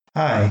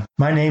Hi,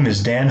 my name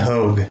is Dan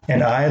Hogue,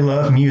 and I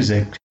love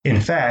music.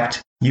 In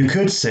fact, you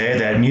could say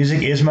that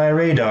music is my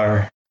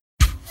radar.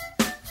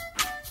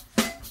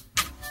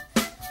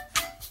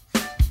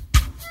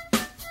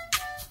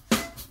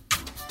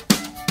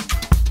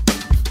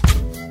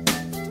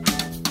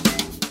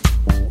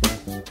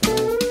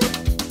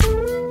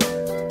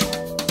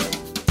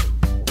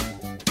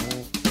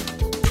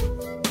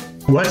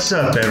 What's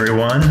up,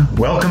 everyone?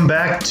 Welcome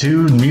back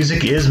to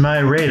Music is My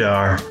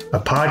Radar, a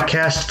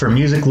podcast for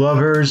music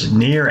lovers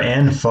near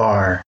and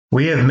far.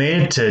 We have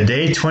made it to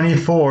day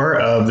 24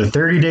 of the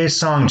 30-day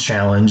song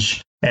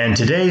challenge, and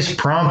today's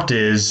prompt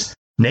is,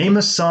 name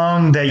a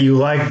song that you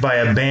like by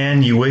a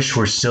band you wish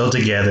were still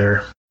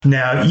together.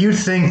 Now, you'd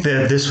think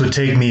that this would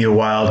take me a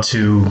while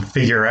to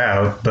figure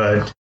out,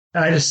 but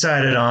I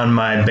decided on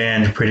my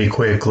band pretty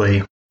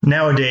quickly.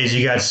 Nowadays,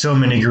 you got so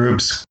many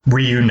groups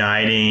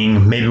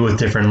reuniting, maybe with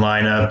different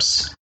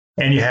lineups,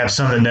 and you have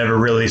some that never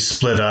really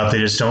split up. They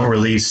just don't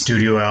release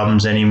studio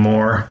albums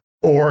anymore.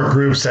 Or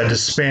groups that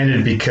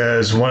disbanded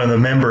because one of the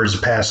members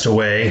passed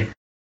away.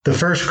 The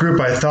first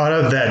group I thought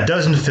of that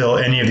doesn't fill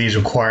any of these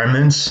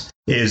requirements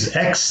is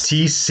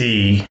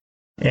XTC,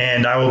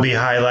 and I will be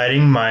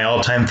highlighting my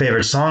all-time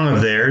favorite song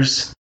of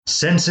theirs,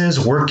 Senses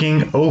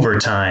Working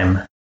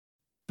Overtime.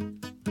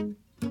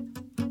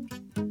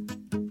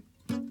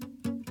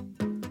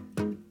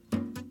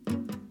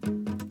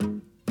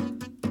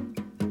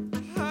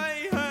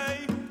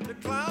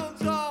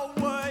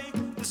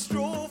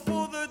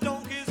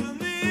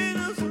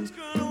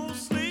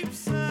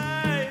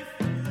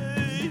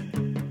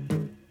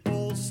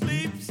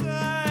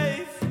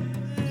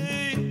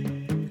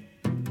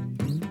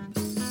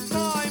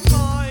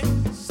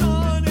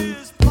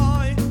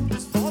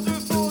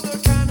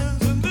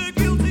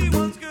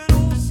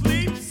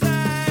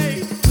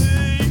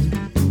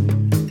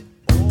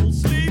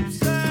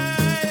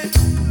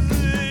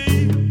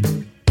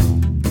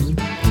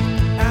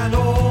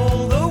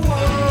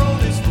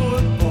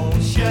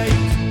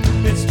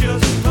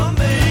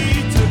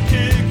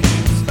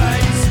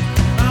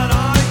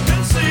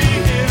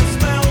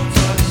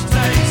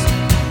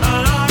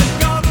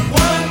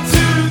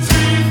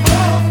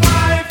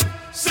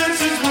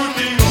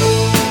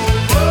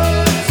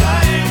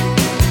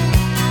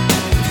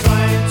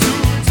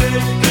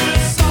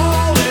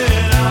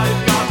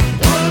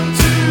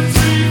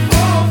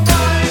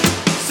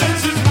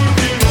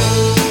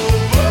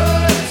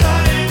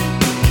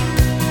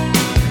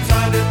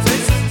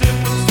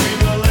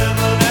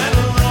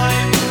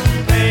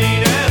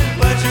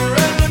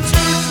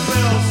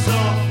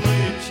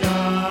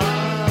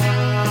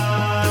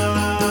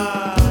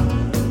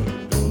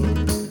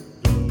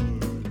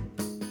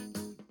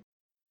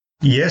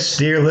 Yes,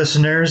 dear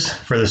listeners,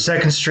 for the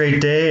second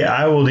straight day,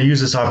 I will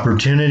use this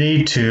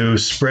opportunity to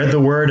spread the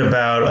word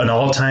about an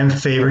all-time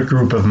favorite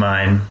group of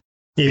mine.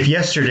 If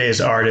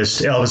yesterday's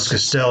artist, Elvis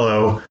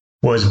Costello,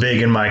 was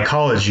big in my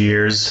college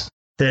years,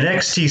 then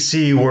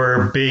XTC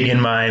were big in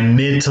my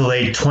mid to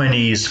late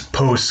 20s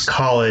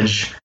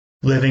post-college,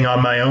 living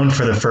on my own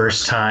for the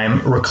first time,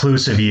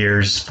 reclusive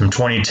years from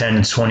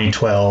 2010 to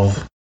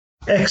 2012.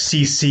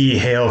 XTC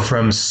hail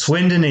from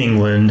Swindon,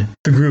 England.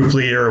 The group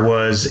leader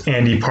was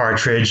Andy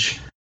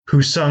Partridge,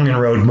 who sung and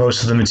wrote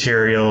most of the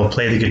material,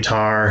 played the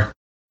guitar.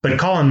 But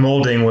Colin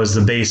Moulding was the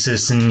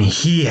bassist, and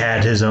he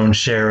had his own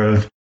share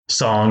of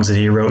songs that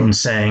he wrote and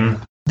sang.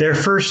 Their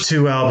first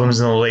two albums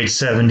in the late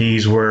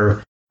 70s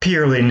were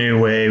purely new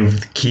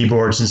wave,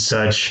 keyboards and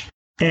such,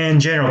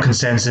 and general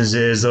consensus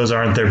is those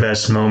aren't their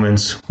best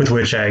moments, with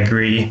which I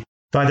agree.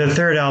 By their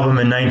third album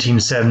in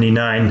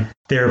 1979,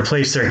 they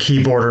replaced their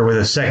keyboarder with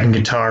a second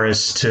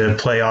guitarist to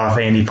play off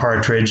Andy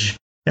Partridge,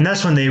 and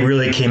that's when they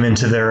really came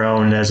into their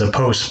own as a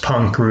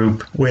post-punk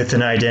group with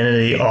an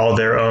identity all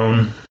their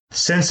own.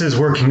 Senses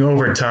Working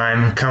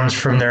Overtime comes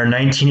from their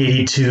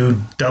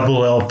 1982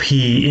 double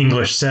LP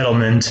English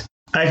Settlement.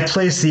 I've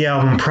placed the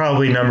album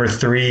probably number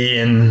 3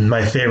 in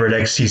my favorite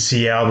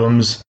XTC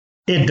albums.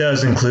 It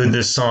does include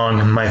this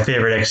song, my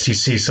favorite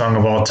XTC song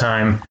of all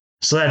time,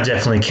 so that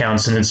definitely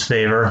counts in its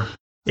favor.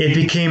 It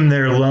became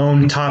their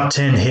lone top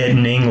 10 hit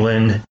in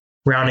England,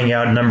 rounding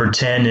out number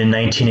 10 in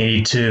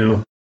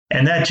 1982.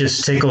 And that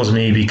just tickles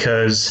me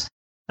because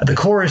the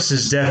chorus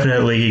is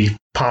definitely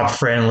pop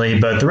friendly,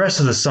 but the rest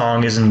of the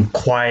song isn't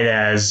quite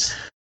as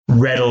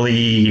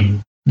readily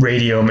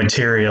radio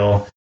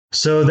material.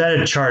 So that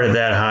it charted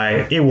that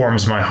high, it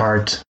warms my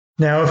heart.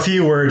 Now, a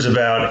few words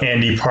about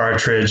Andy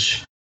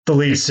Partridge, the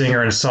lead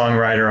singer and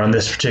songwriter on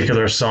this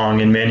particular song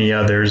and many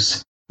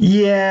others.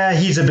 Yeah,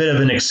 he's a bit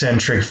of an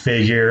eccentric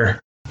figure.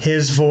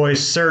 His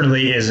voice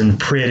certainly isn't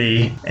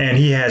pretty, and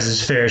he has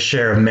his fair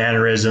share of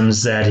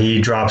mannerisms that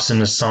he drops in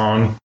the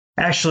song.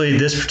 Actually,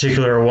 this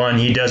particular one,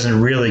 he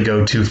doesn't really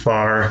go too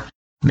far.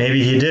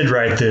 Maybe he did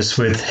write this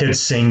with hit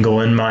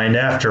single in mind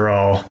after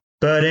all.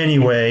 But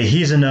anyway,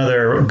 he's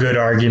another good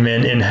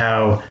argument in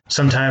how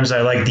sometimes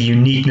I like the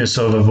uniqueness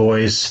of a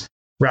voice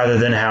rather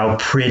than how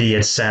pretty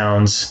it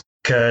sounds.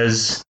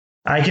 Because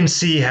I can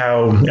see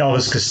how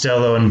Elvis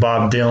Costello and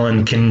Bob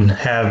Dylan can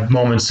have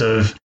moments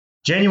of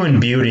genuine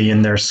beauty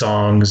in their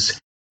songs,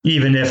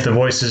 even if the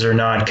voices are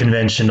not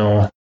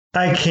conventional.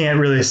 I can't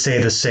really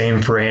say the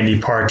same for Andy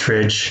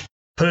Partridge.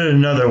 Put it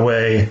another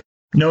way,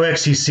 no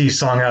XTC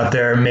song out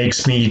there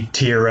makes me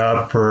tear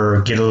up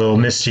or get a little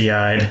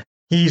misty-eyed.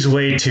 He's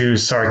way too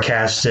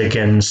sarcastic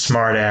and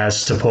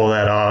smart-ass to pull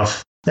that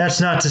off.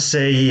 That's not to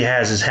say he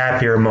has his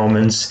happier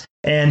moments,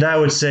 and I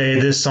would say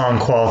this song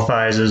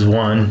qualifies as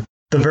one.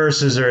 The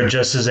verses are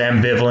just as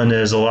ambivalent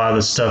as a lot of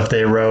the stuff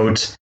they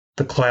wrote.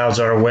 The clouds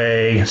are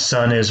away,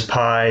 sun is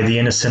pie, the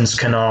innocents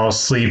can all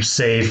sleep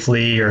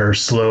safely or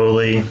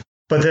slowly.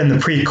 But then the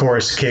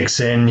pre-chorus kicks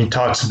in, he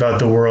talks about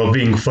the world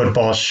being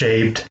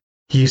football-shaped.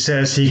 He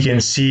says he can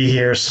see,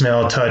 hear,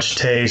 smell, touch,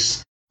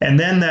 taste. And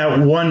then that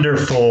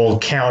wonderful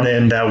count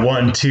in, that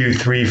 1, 2,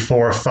 3,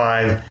 4,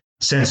 5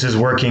 senses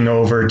working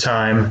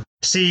overtime.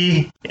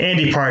 See,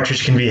 Andy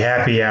Partridge can be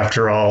happy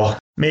after all.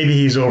 Maybe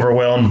he's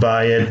overwhelmed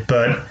by it,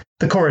 but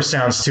the chorus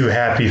sounds too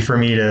happy for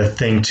me to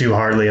think too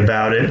hardly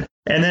about it.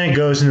 And then it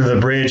goes into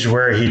the bridge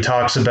where he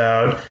talks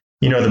about,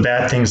 the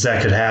bad things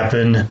that could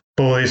happen.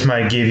 Bullies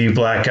might give you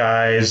black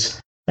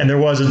eyes. And there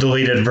was a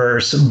deleted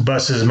verse,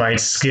 buses might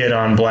skid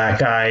on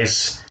black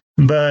ice.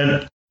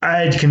 But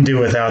I can do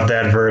without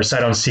that verse. I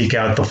don't seek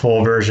out the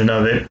full version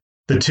of it.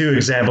 The two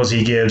examples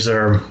he gives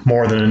are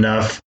more than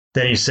enough.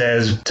 Then he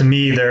says, to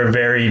me, they're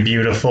very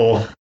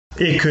beautiful.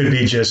 It could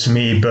be just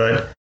me,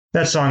 but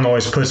that song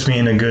always puts me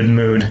in a good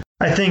mood.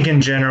 I think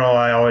in general,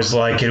 I always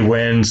like it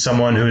when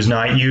someone who's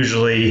not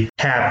usually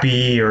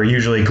happy or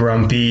usually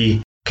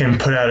grumpy can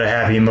put out a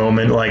happy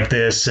moment like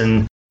this,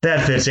 and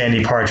that fits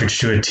Andy Partridge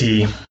to a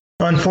T.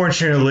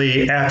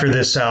 Unfortunately, after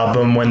this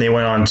album, when they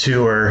went on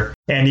tour,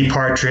 Andy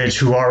Partridge,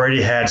 who already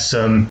had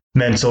some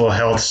mental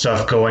health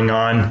stuff going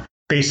on,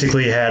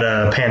 basically had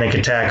a panic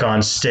attack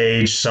on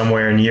stage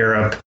somewhere in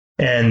Europe,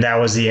 and that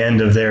was the end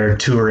of their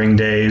touring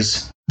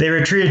days. They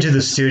retreated to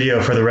the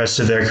studio for the rest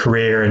of their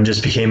career and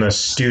just became a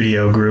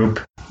studio group.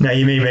 Now,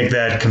 you may make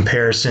that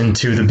comparison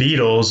to the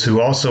Beatles,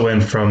 who also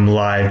went from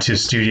live to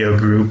studio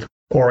group,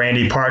 or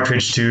Andy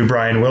Partridge to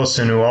Brian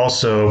Wilson, who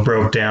also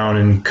broke down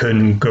and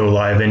couldn't go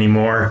live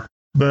anymore.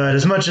 But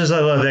as much as I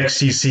love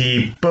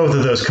XTC, both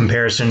of those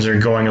comparisons are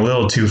going a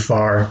little too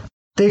far.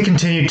 They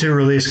continued to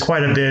release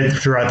quite a bit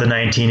throughout the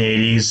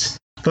 1980s,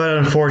 but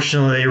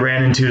unfortunately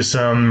ran into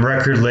some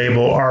record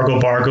label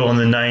argle-bargle in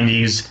the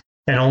 90s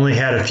and only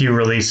had a few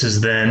releases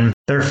then.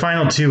 Their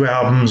final two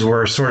albums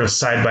were sort of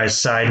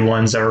side-by-side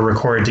ones that were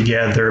recorded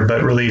together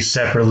but released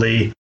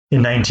separately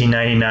in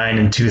 1999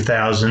 and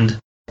 2000.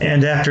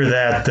 And after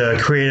that, the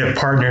creative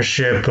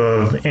partnership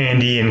of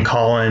Andy and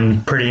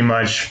Colin pretty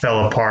much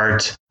fell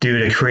apart due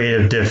to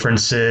creative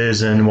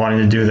differences and wanting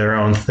to do their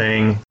own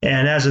thing.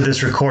 And as of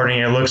this recording,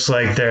 it looks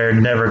like they're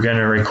never going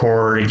to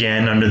record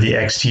again under the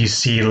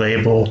XTC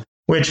label,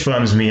 which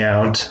bums me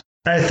out.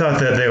 I thought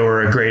that they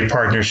were a great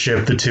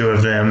partnership, the two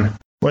of them.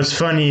 What's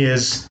funny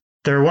is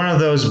they're one of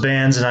those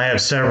bands, and I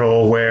have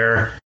several,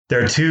 where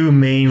they're two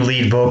main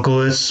lead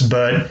vocalists,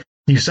 but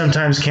you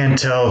sometimes can't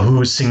tell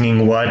who's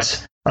singing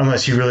what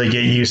unless you really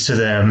get used to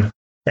them.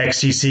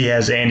 XTC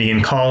has Andy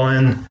and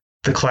Colin.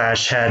 The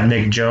Clash had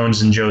Mick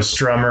Jones and Joe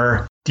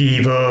Strummer.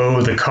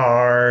 Devo, The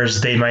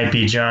Cars, They Might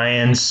Be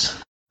Giants.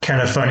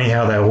 Kind of funny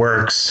how that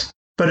works.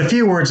 But a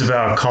few words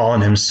about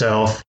Colin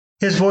himself.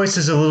 His voice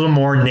is a little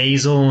more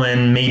nasal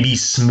and maybe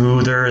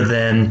smoother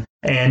than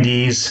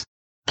Andy's.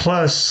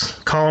 Plus,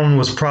 Colin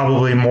was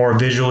probably more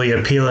visually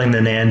appealing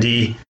than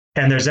Andy.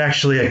 And there's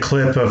actually a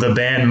clip of the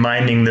band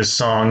miming this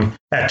song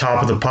at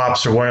Top of the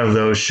Pops or one of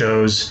those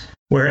shows,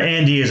 where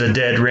Andy is a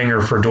dead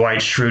ringer for Dwight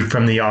Schrute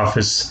from The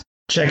Office.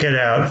 Check it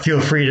out. Feel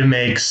free to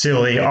make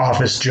silly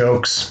Office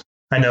jokes.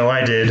 I know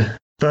I did.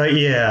 But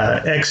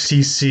yeah,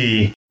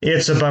 XTC.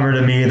 It's a bummer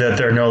to me that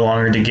they're no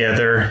longer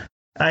together.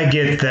 I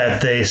get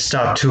that they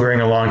stopped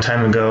touring a long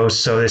time ago,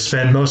 so they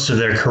spent most of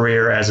their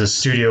career as a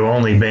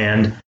studio-only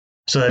band,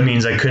 so that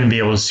means I couldn't be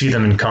able to see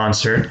them in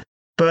concert.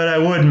 But I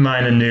wouldn't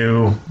mind a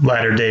new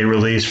latter-day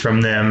release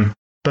from them,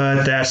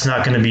 but that's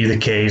not going to be the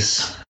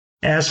case.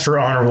 As for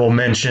honorable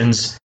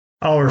mentions,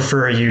 I'll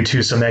refer you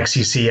to some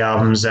XTC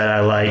albums that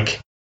I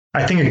like.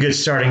 I think a good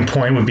starting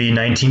point would be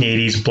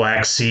 1980's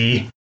Black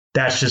Sea.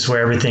 That's just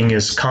where everything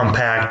is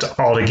compact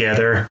all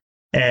together,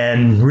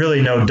 and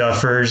really no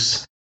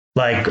duffers.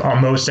 Like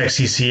on most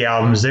XTC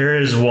albums, there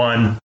is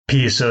one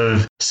piece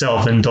of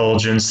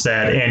self-indulgence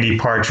that Andy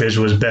Partridge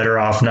was better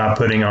off not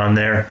putting on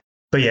there.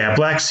 But yeah,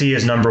 Black Sea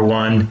is number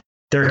one.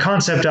 Their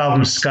concept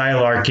album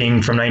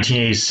Skylarking from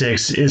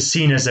 1986 is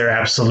seen as their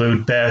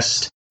absolute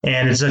best,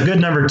 and it's a good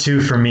number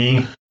two for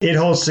me. It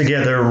holds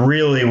together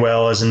really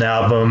well as an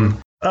album,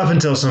 up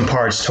until some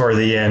parts toward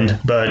the end,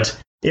 but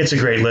it's a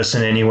great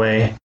listen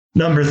anyway.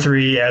 Number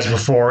three, as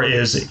before,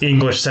 is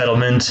English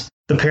Settlement,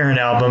 the parent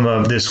album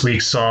of this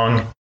week's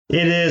song.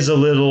 It is a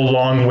little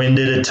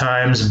long-winded at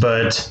times,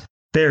 but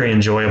very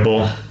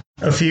enjoyable.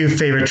 A few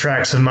favorite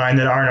tracks of mine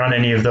that aren't on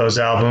any of those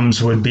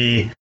albums would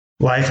be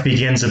Life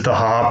Begins at the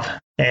Hop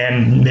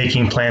and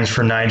Making Plans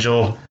for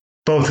Nigel,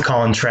 both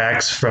Colin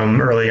tracks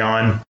from early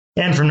on.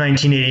 And from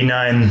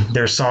 1989,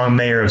 their song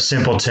Mayor of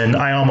Simpleton,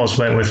 I almost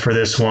went with for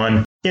this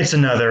one. It's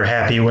another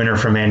happy winter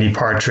from Andy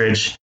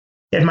Partridge.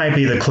 It might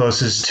be the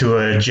closest to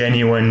a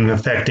genuine,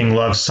 affecting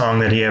love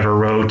song that he ever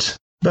wrote.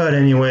 But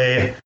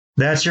anyway,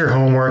 that's your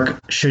homework,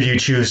 should you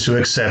choose to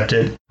accept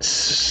it.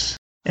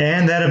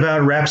 And that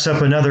about wraps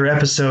up another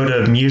episode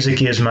of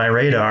Music is My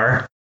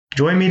Radar.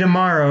 Join me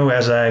tomorrow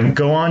as I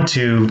go on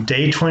to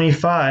day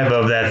 25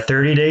 of that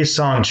 30-day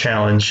song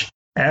challenge.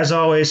 As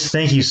always,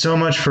 thank you so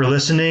much for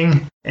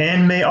listening,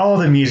 and may all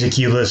the music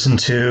you listen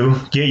to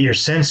get your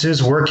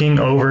senses working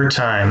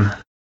overtime.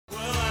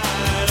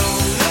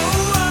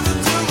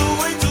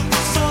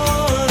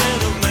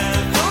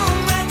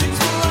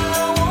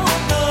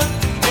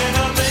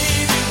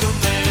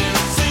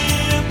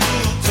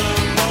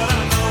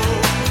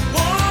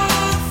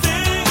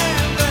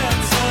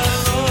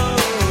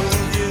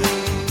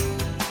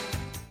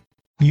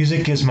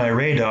 Music is My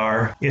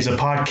Radar is a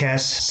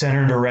podcast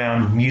centered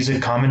around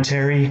music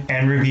commentary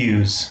and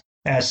reviews.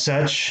 As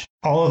such,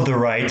 all of the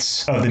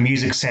rights of the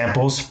music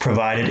samples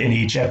provided in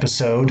each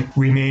episode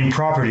remain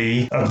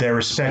property of their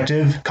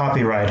respective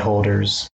copyright holders.